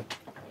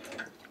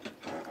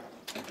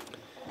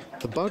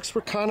 The bugs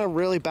were kind of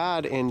really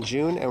bad in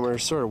June, and we were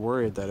sort of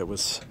worried that it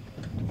was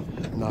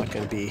not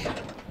going to be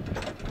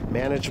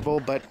manageable,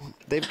 but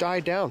they've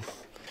died down.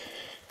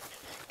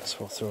 So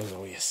we'll throw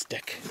Zoey a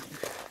stick.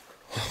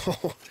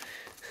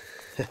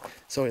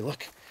 Zoey,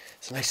 look.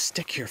 It's a nice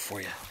stick here for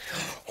you.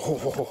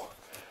 Oh,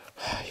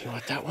 you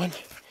want that one?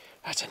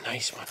 That's a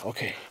nice one.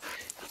 Okay,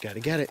 you gotta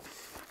get it.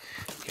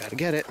 You gotta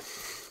get it.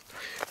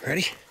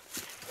 Ready?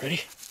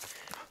 Ready?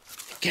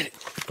 Get it.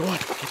 Go on,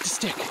 get the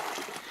stick.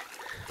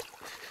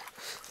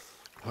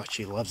 Oh,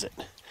 she loves it.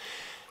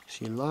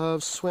 She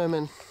loves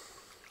swimming.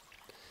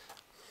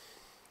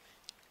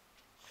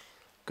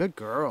 Good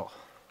girl.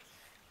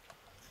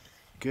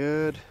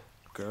 Good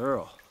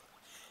girl.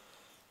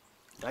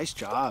 Nice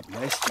job,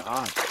 nice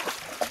job.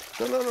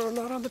 No, no, no,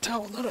 not on the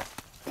towel, not on.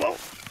 Whoa!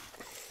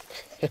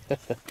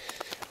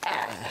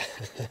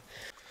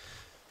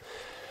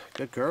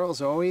 Good girl,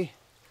 Zoey.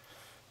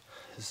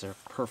 This is a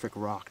perfect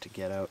rock to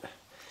get out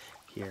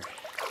here.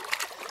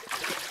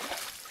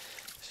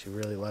 She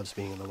really loves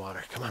being in the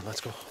water. Come on,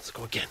 let's go. Let's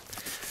go again.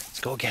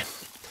 Let's go again.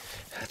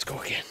 Let's go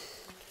again.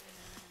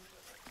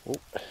 Oh.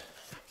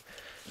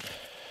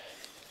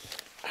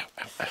 Ow,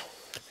 ow, ow.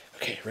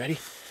 Okay, ready?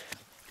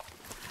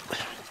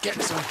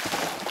 Get some.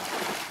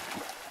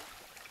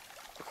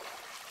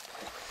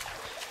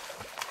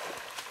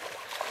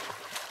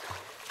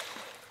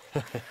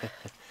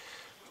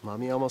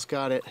 Mommy almost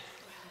got it.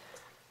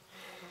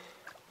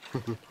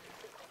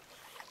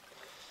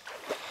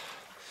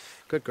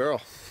 Good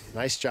girl.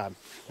 Nice job.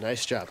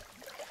 Nice job.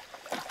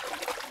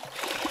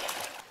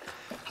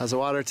 How's the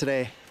water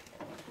today?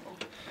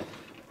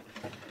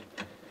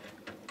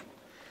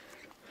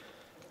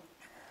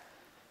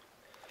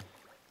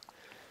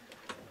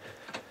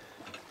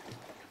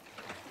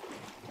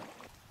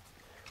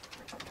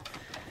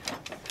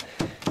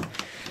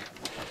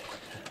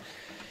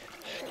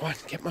 Go on,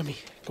 get Mommy.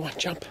 Go on,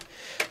 jump.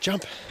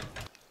 Jump.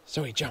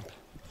 Zoey, jump.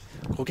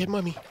 Go get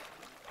Mommy.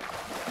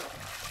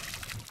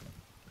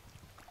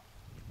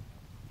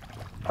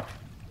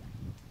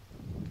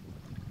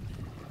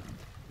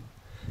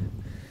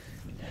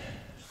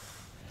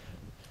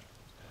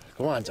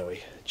 Go on,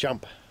 Zoey.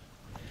 Jump.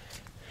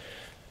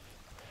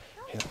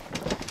 Here.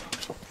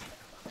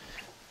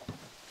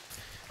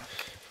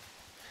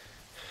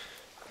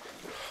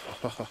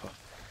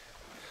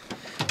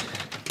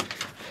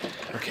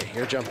 Okay,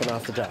 you're jumping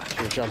off the dock.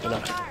 You're jumping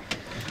off.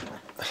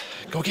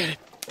 Go get it.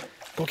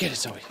 Go get it,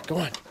 Zoey. Go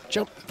on.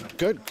 Jump.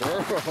 Good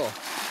girl.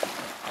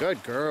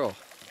 Good girl.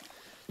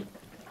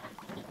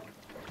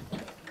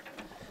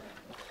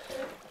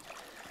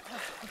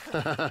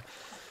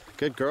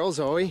 Good girl,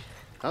 Zoey.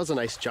 That was a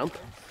nice jump.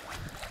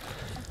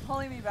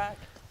 Pulling me back.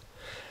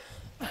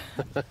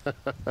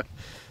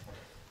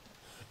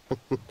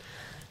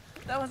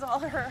 That was all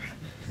her.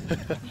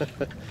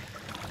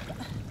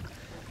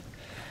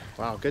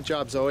 Wow, good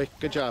job, Zoey.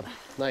 Good job.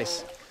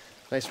 Nice.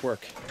 Nice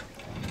work.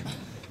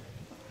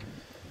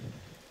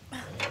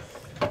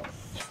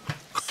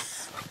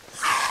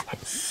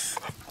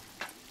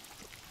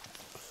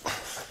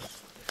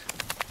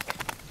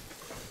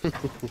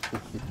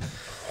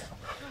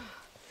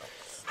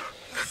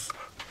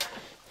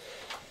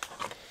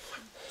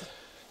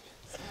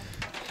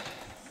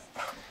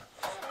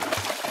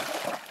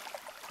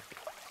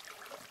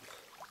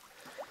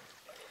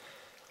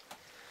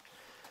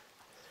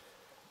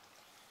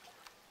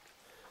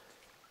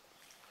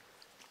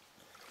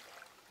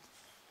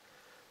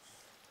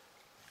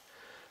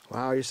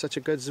 Wow, you're such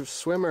a good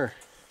swimmer.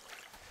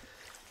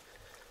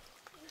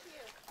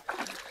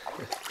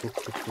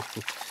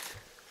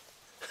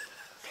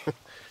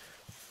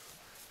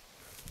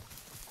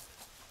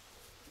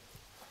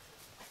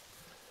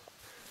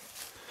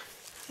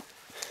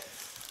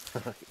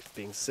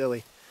 Being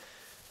silly.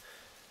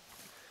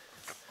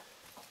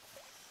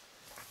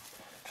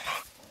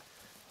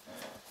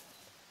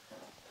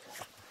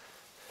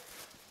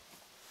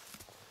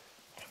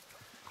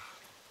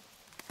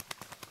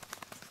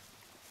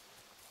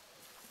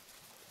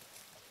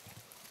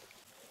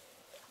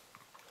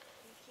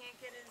 He can't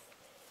get his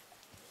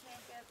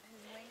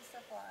wings to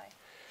fly.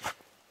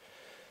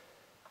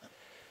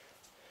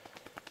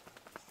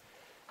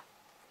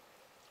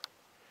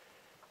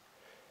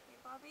 Hey,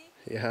 Bobby?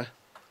 Yeah.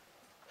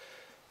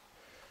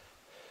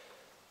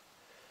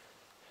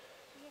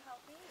 Can you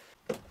help me?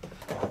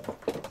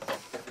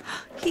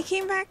 He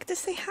came back to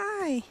say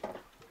hi.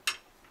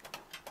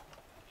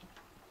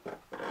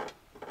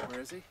 Where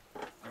is he?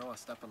 I don't want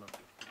to step on him.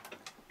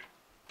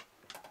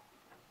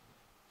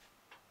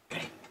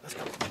 Okay, let's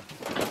go.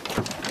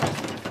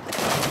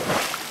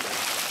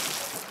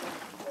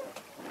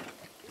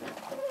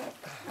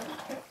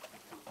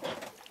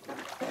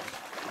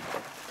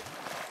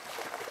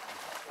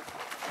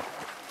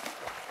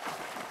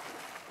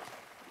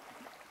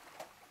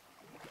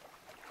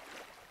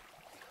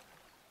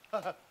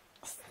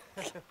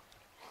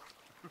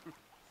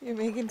 You're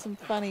making some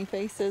funny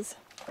faces.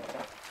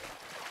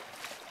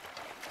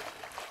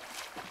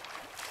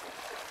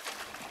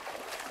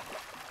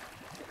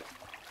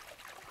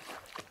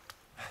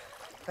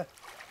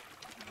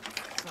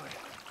 Sorry.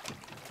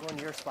 I'm going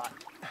to your spot.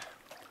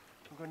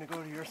 I'm going to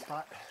go to your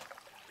spot.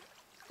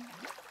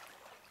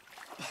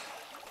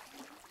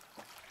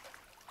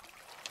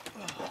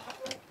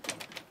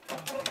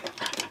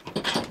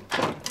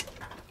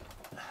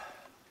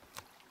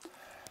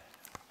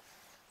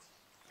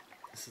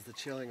 This is the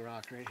chilling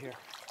rock right here.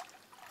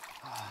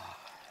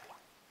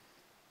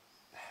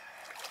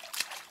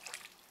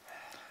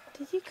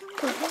 Did you come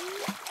visit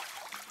me?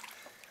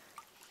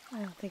 I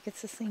don't think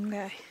it's the same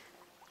guy.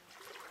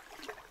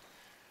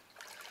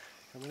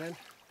 Coming in?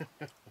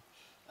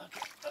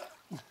 Okay.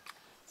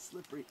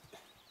 Slippery.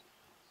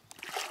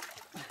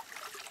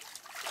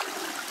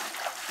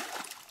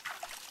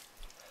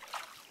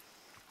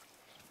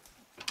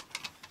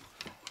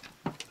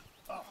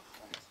 Oh,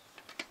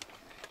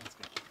 that's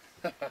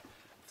good.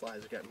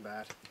 Flies are getting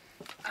bad.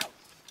 Ow.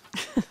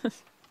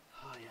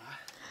 Oh yeah.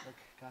 Look,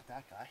 got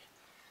that guy.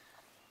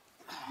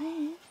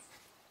 Hi.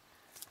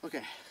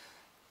 Okay.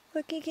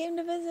 Look, he came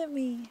to visit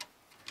me.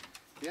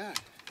 Yeah,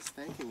 he's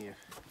thanking you.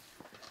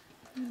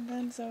 And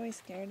then Zoe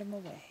scared him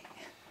away.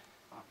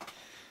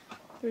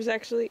 There's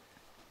actually...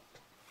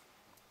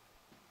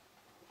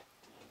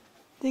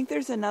 I think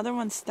there's another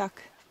one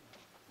stuck.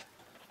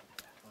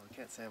 Well, I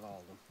can't save all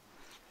of them.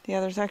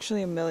 Yeah, there's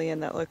actually a million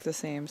that look the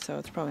same, so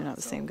it's probably not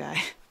the same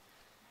guy.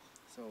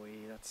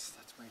 Zoey, that's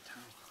my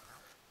towel.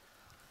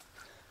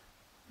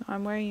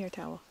 I'm wearing your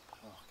towel.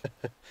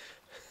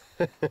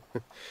 Oh.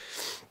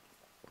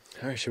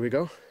 All right, should we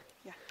go?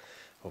 Yeah.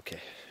 Okay,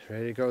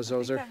 ready to go, I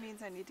think Zozer? that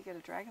means I need to get a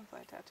dragonfly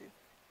tattoo.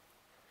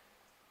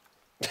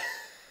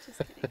 Just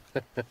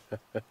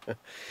kidding.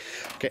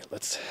 Okay,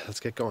 let's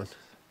get going.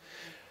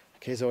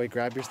 Okay, Zoe,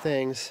 grab your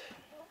things.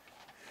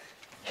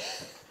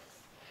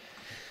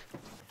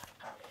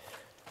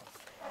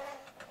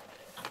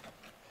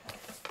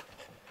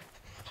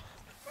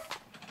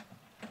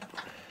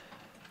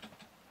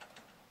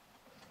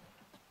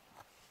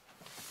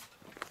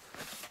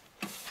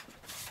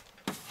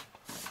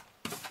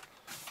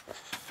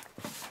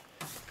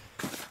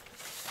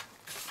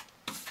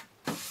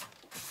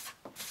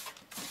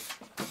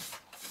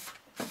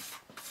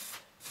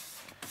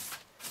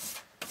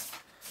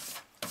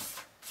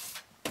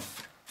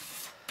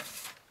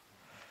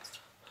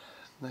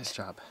 Nice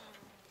job.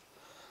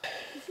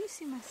 Did you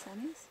see my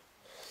sunnies?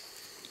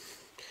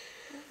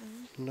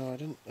 No, I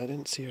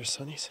didn't see your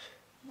sunnies.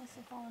 Must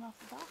have fallen off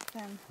the dock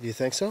then. Do you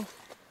think so?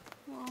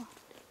 Well,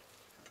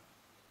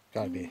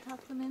 Gotta didn't be. you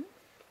tuck them in?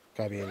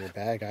 Gotta be in your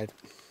bag.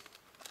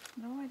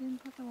 No, I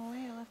didn't put them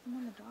away. I left them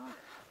on the dock.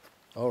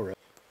 Oh, really?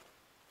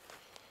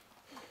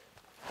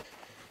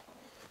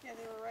 Yeah,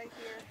 they were right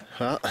here.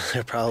 Well,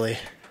 they're probably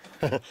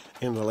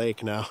in the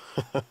lake now.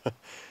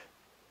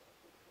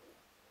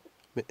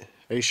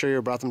 Are you sure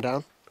you brought them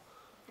down?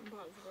 I'm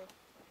positive.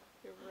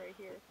 They're right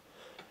here.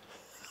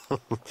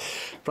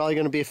 Probably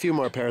going to be a few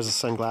more pairs of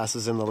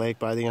sunglasses in the lake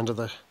by the end of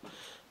the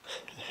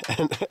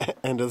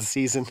end of the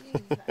season.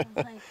 Jeez, I'm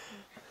like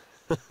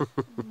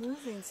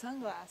losing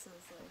sunglasses.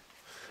 Like,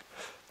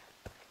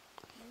 I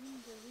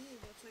can't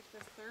believe that's like the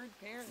third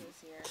pair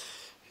this year.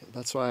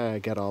 That's why I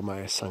get all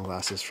my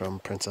sunglasses from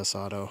Princess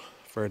Auto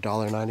for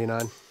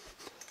 $1.99.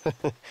 Dude,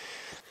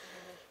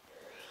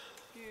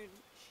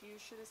 you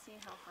should have seen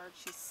how hard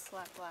she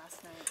slept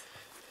last night.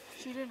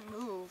 She didn't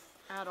move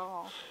at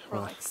all for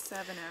like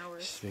 7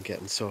 hours. She's been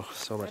getting so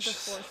much. I had to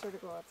force her to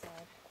go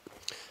outside.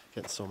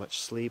 Getting so much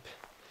sleep.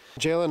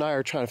 Jayla and I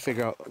are trying to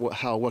figure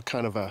out what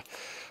kind of a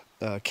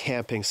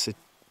camping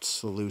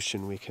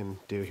solution we can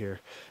do here.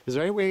 Is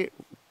there any way?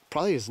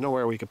 Probably is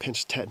nowhere we could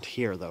pinch a tent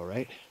here, though,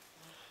 right?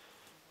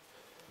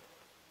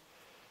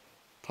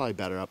 Probably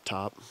better up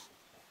top.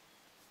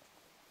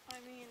 I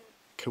mean,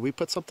 Could we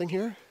put something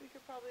here? we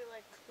could probably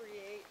like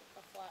create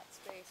a flat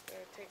space, but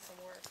it would take some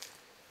work.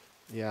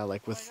 Yeah,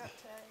 like Oh, I with. got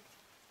tagged.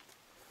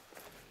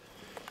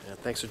 Yeah,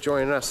 thanks for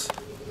joining us.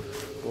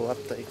 We'll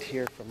update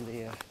here from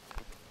the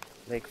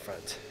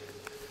lakefront.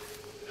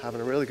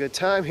 Having a really good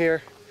time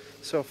here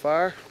so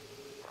far.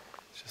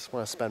 Just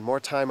want to spend more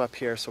time up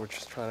here, so we're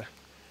just trying to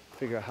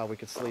figure out how we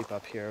could sleep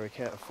up here. We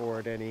can't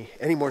afford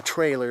any more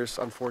trailers,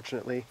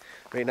 unfortunately.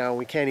 Right now,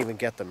 we can't even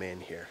get them in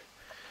here.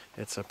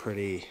 It's a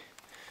pretty...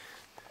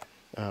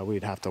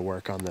 we'd have to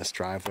work on this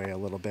driveway a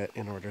little bit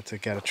in order to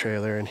get a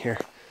trailer in here.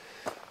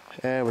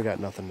 And we got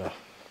nothing to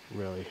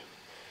really...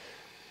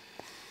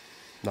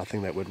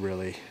 Nothing that would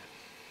really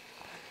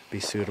be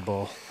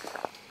suitable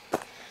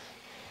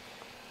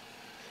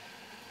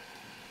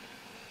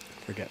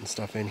for getting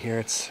stuff in here.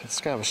 It's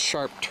kind of a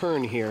sharp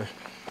turn here.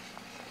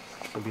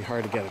 It'd be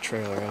hard to get a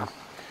trailer in.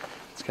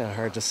 It's kind of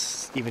hard to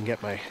even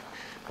get my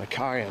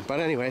car in. But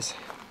anyways,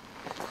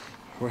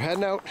 we're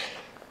heading out.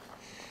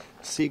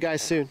 See you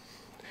guys soon.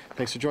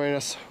 Thanks for joining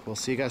us. We'll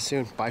see you guys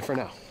soon. Bye for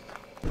now.